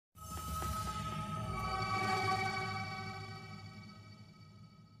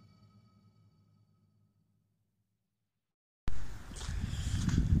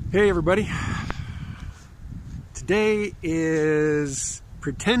Hey everybody, today is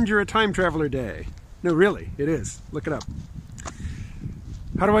Pretend You're a Time Traveler Day. No, really, it is. Look it up.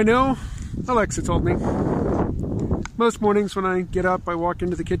 How do I know? Alexa told me. Most mornings when I get up, I walk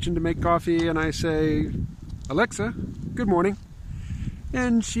into the kitchen to make coffee and I say, Alexa, good morning.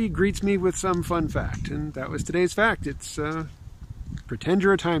 And she greets me with some fun fact, and that was today's fact. It's Pretend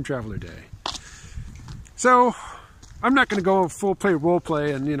You're a Time Traveler Day. So, I'm not going to go full play role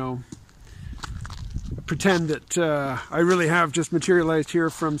play and, pretend that I really have just materialized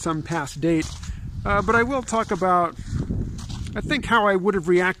here from some past date. But I will talk about, I think, how I would have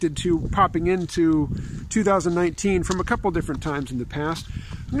reacted to popping into 2019 from a couple different times in the past.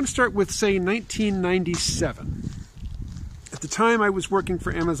 I'm going to start with, say, 1997. At the time, I was working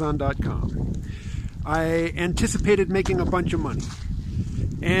for Amazon.com. I anticipated making a bunch of money.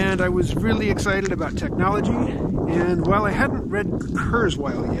 And I was really excited about technology, and while I hadn't read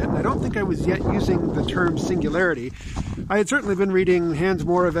Kurzweil yet, and I don't think I was yet using the term singularity, I had certainly been reading Hans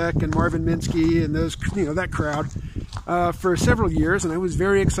Moravec and Marvin Minsky and those, that crowd for several years, and I was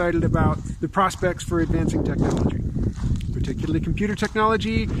very excited about the prospects for advancing technology, particularly computer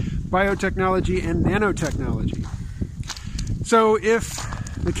technology, biotechnology, and nanotechnology. So if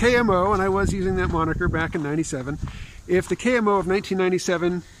the KMO, and I was using that moniker back in '97, if the KMO of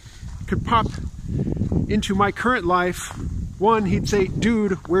 1997 could pop into my current life, one, he'd say,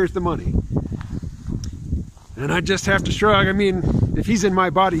 dude, where's the money? And I'd just have to shrug. I mean, if he's in my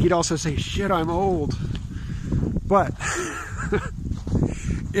body, he'd also say, shit, I'm old. But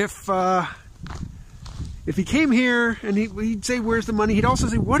if he came here and he'd say, where's the money? He'd also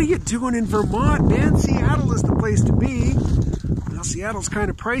say, what are you doing in Vermont, man? Seattle is the place to be. Well, Seattle's kind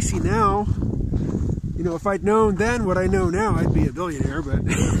of pricey now. If I'd known then what I know now, I'd be a billionaire, but,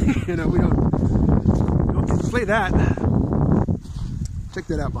 we don't get to play that. Check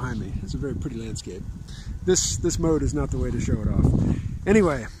that out behind me. It's a very pretty landscape. This mode is not the way to show it off.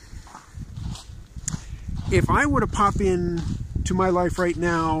 Anyway, if I were to pop in to my life right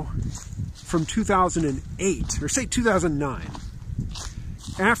now from 2008, or say 2009,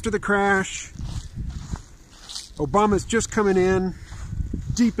 after the crash, Obama's just coming in,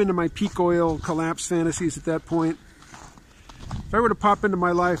 deep into my peak oil collapse fantasies at that point. If I were to pop into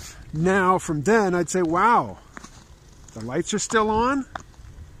my life now from then, I'd say, wow, the lights are still on?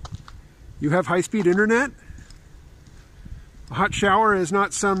 You have high-speed internet? A hot shower is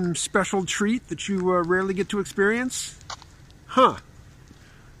not some special treat that you rarely get to experience? Huh.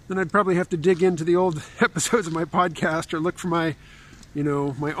 Then I'd probably have to dig into the old episodes of my podcast or look for my,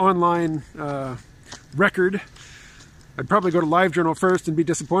 my online record. I'd probably go to LiveJournal first and be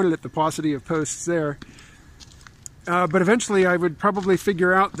disappointed at the paucity of posts there. But eventually I would probably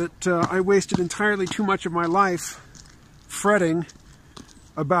figure out that I wasted entirely too much of my life fretting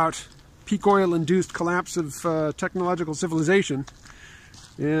about peak oil-induced collapse of technological civilization.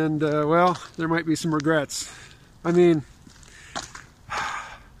 And, well, there might be some regrets. I mean,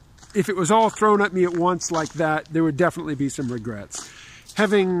 if it was all thrown at me at once like that, there would definitely be some regrets.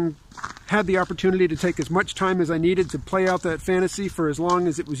 Having had the opportunity to take as much time as I needed to play out that fantasy for as long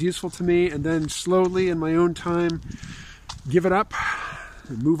as it was useful to me, and then slowly in my own time give it up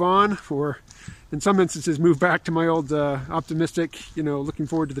and move on, or in some instances move back to my old optimistic, looking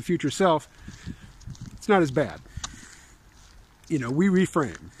forward to the future self, it's not as bad. We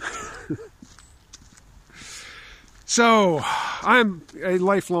reframe. So, I'm a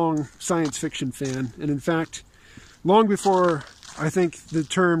lifelong science fiction fan, and in fact, long before I think the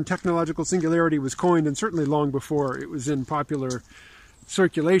term technological singularity was coined, and certainly long before it was in popular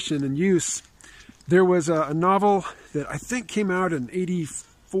circulation and use, there was a novel that I think came out in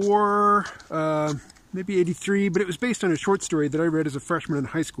 '84, maybe '83, but it was based on a short story that I read as a freshman in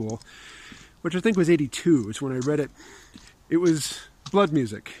high school, which I think was '82 is when I read it. It was Blood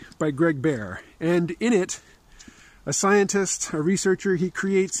Music by Greg Bear, and in it, a scientist, a researcher, he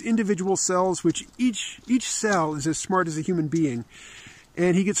creates individual cells, which each cell is as smart as a human being.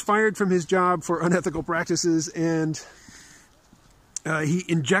 And he gets fired from his job for unethical practices, and he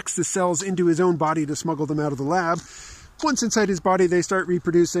injects the cells into his own body to smuggle them out of the lab. Once inside his body, they start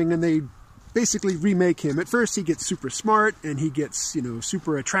reproducing, and they basically remake him. At first, he gets super smart, and he gets,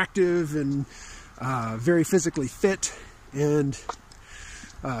 super attractive, and very physically fit, and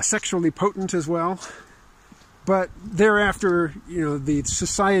sexually potent as well. But thereafter, the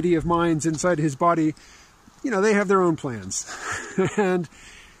society of minds inside his body, they have their own plans. And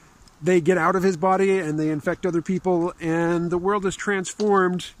they get out of his body and they infect other people, and the world is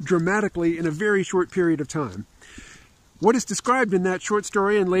transformed dramatically in a very short period of time. What is described in that short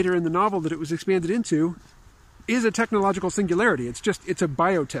story and later in the novel that it was expanded into is a technological singularity. It's a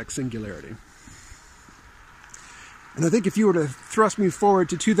biotech singularity. And I think if you were to thrust me forward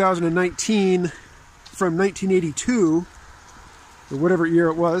to 2019 from 1982, or whatever year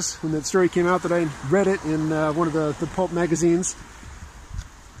it was when that story came out that I read it in one of the pulp magazines,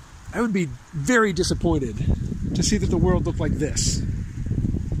 I would be very disappointed to see that the world looked like this.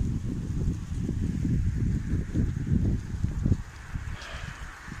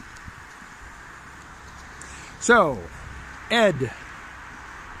 So, Ed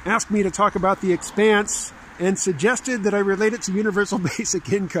asked me to talk about the Expanse and suggested that I relate it to universal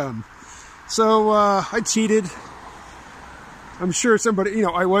basic income. So I cheated. I'm sure somebody,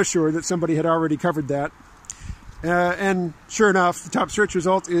 I was sure that somebody had already covered that. And sure enough, the top search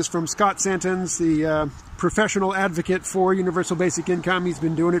result is from Scott Santens, the professional advocate for universal basic income. He's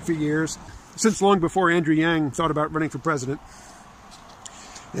been doing it for years, since long before Andrew Yang thought about running for president.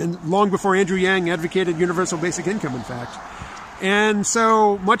 And long before Andrew Yang advocated universal basic income, in fact. And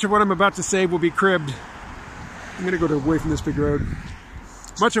so much of what I'm about to say will be cribbed. I'm going to go away from this big road.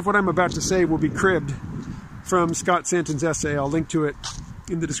 Much of what I'm about to say will be cribbed from Scott Santens' essay. I'll link to it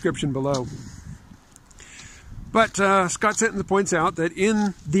in the description below. But Scott Santens points out that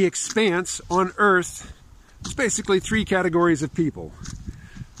in the Expanse on Earth, there's basically three categories of people.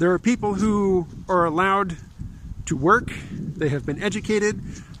 There are people who are allowed to work, they have been educated,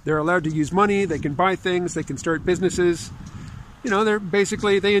 they're allowed to use money, they can buy things, they can start businesses.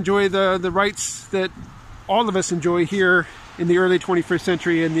 They enjoy the rights that all of us enjoy here in the early 21st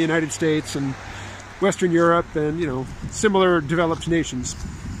century in the United States and Western Europe and, similar developed nations.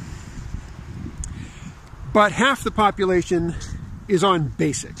 But half the population is on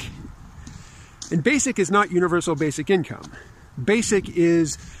basic. And basic is not universal basic income. Basic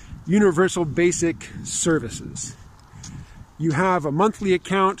is universal basic services. You have a monthly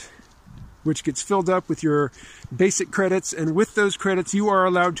account which gets filled up with your basic credits, and with those credits you are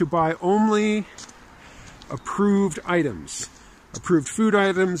allowed to buy only approved items. Approved food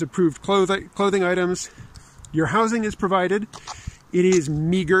items, approved clothing items. Your housing is provided. It is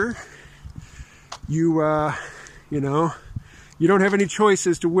meager. You don't have any choice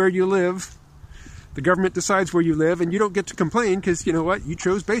as to where you live. The government decides where you live, and you don't get to complain because, you know what? You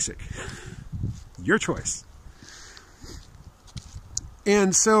chose basic. Your choice.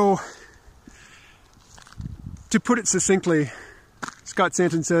 And so, to put it succinctly, Scott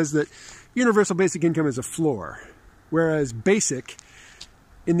Santens says that universal basic income is a floor, whereas basic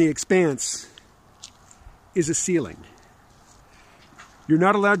in the Expanse is a ceiling. You're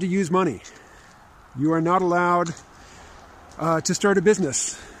not allowed to use money. You are not allowed to start a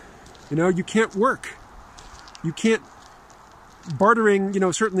business. You can't work. You can't, bartering,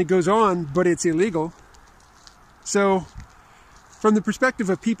 certainly goes on, but it's illegal. So, from the perspective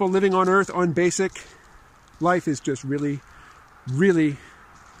of people living on Earth on basic, life is just really, really,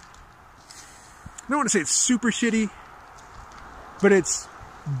 I don't want to say it's super shitty, but it's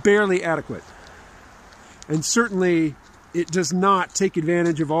barely adequate. And certainly, it does not take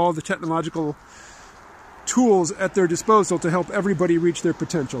advantage of all the technological tools at their disposal to help everybody reach their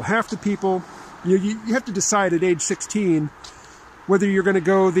potential. Half the people, you have to decide at age 16 whether you're going to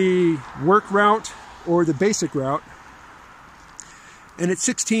go the work route or the basic route. And at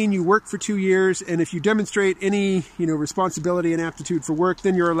 16, you work for 2 years, and if you demonstrate any, responsibility and aptitude for work,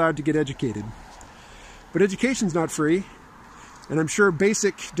 then you're allowed to get educated. But education's not free, and I'm sure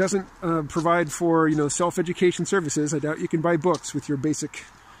basic doesn't provide for, self-education services. I doubt you can buy books with your basic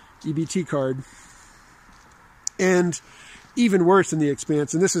EBT card. And even worse in the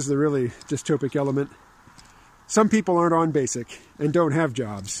Expanse, and this is the really dystopic element, some people aren't on basic and don't have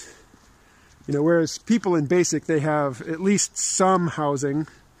jobs. Whereas people in basic, they have at least some housing,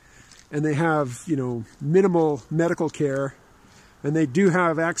 and they have, minimal medical care, and they do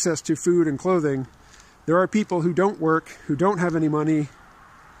have access to food and clothing. There are people who don't work, who don't have any money,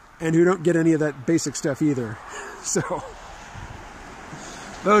 and who don't get any of that basic stuff either. So,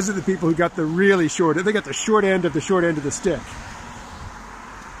 those are the people who got the really short, they got the short end of the stick.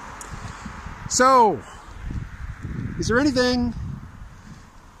 So, is there anything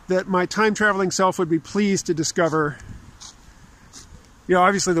that my time-traveling self would be pleased to discover?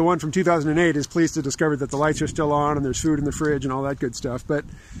 Obviously the one from 2008 is pleased to discover that the lights are still on and there's food in the fridge and all that good stuff. But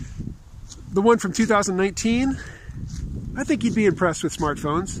the one from 2019, I think you'd be impressed with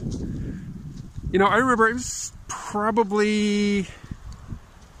smartphones. I remember it was probably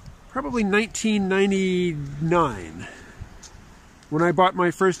 1999 when I bought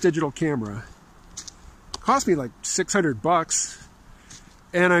my first digital camera. It cost me like $600.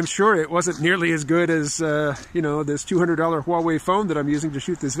 And I'm sure it wasn't nearly as good as, this $200 Huawei phone that I'm using to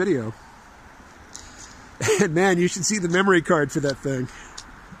shoot this video. And man, you should see the memory card for that thing.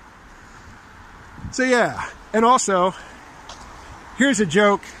 So yeah, and also, here's a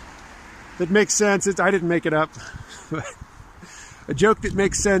joke that makes sense. I didn't make it up. A joke that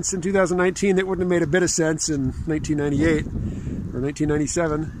makes sense in 2019 that wouldn't have made a bit of sense in 1998 or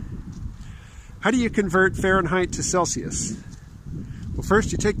 1997. How do you convert Fahrenheit to Celsius? Well,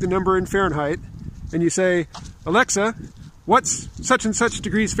 first you take the number in Fahrenheit and you say, Alexa, what's such and such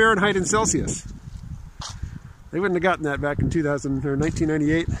degrees Fahrenheit in Celsius? They wouldn't have gotten that back in 2000 or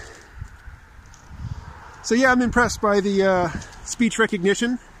 1998. So yeah, I'm impressed by the speech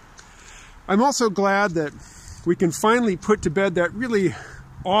recognition. I'm also glad that we can finally put to bed that really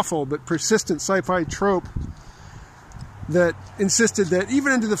awful but persistent sci-fi trope that insisted that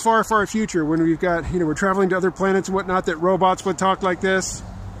even into the far, far future, when we've got, we're traveling to other planets and whatnot, that robots would talk like this,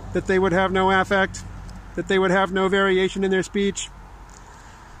 that they would have no affect, that they would have no variation in their speech,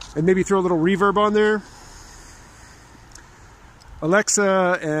 and maybe throw a little reverb on there.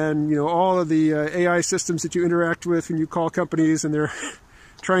 Alexa and all of the AI systems that you interact with when you call companies and they're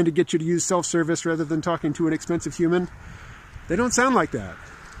trying to get you to use self-service rather than talking to an expensive human, they don't sound like that.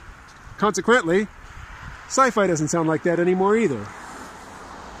 Consequently, sci-fi doesn't sound like that anymore either.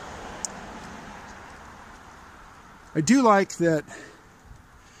 I do like that,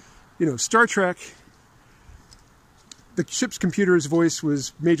 Star Trek, the ship's computer's voice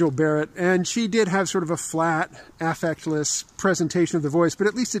was Majel Barrett, and she did have sort of a flat, affectless presentation of the voice, but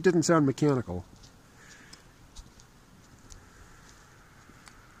at least it didn't sound mechanical.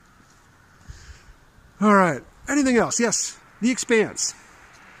 All right, anything else? Yes, The Expanse.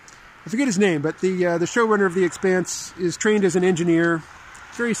 I forget his name, but the showrunner of The Expanse is trained as an engineer,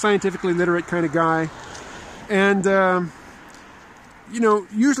 very scientifically literate kind of guy. And,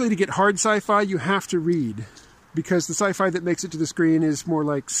 usually to get hard sci-fi, you have to read, because the sci-fi that makes it to the screen is more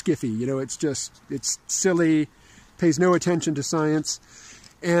like skiffy. It's silly, pays no attention to science.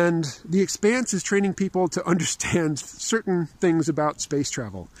 And The Expanse is training people to understand certain things about space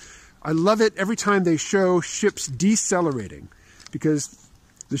travel. I love it every time they show ships decelerating, because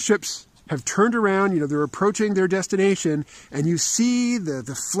the ships have turned around, they're approaching their destination, and you see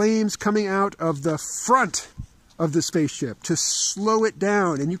the flames coming out of the front of the spaceship to slow it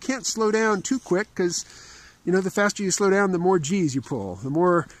down. And you can't slow down too quick, because the faster you slow down, the more G's you pull, the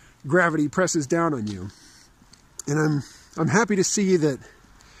more gravity presses down on you. And I'm happy to see that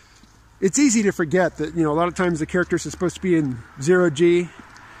it's easy to forget that, a lot of times the characters are supposed to be in 0G,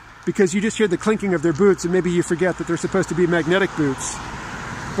 because you just hear the clinking of their boots and maybe you forget that they're supposed to be magnetic boots.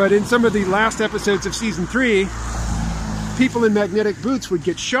 But in some of the last episodes of season 3, people in magnetic boots would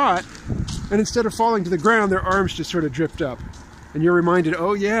get shot, and instead of falling to the ground, their arms just sort of drift up. And you're reminded,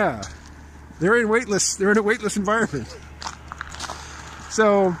 oh yeah, they're in a weightless environment.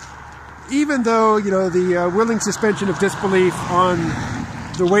 So even though, the willing suspension of disbelief on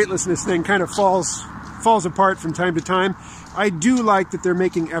the weightlessness thing kind of falls apart from time to time, I do like that they're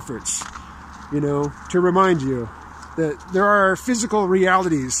making efforts, to remind you that there are physical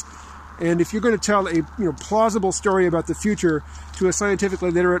realities. And if you're going to tell a plausible story about the future to a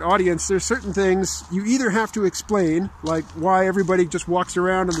scientifically literate audience, there's certain things you either have to explain, like why everybody just walks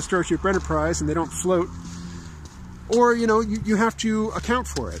around on the Starship Enterprise and they don't float, or, you have to account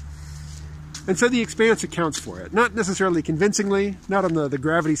for it. And so The Expanse accounts for it. Not necessarily convincingly, not on the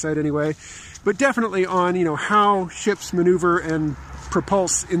gravity side anyway, but definitely on, how ships maneuver and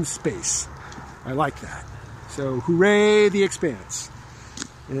propulse in space. I like that. So, hooray, The Expanse.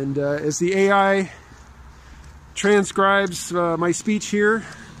 And as the AI transcribes my speech here,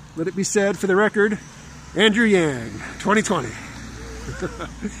 let it be said for the record, Andrew Yang, 2020.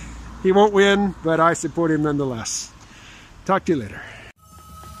 He won't win, but I support him nonetheless. Talk to you later.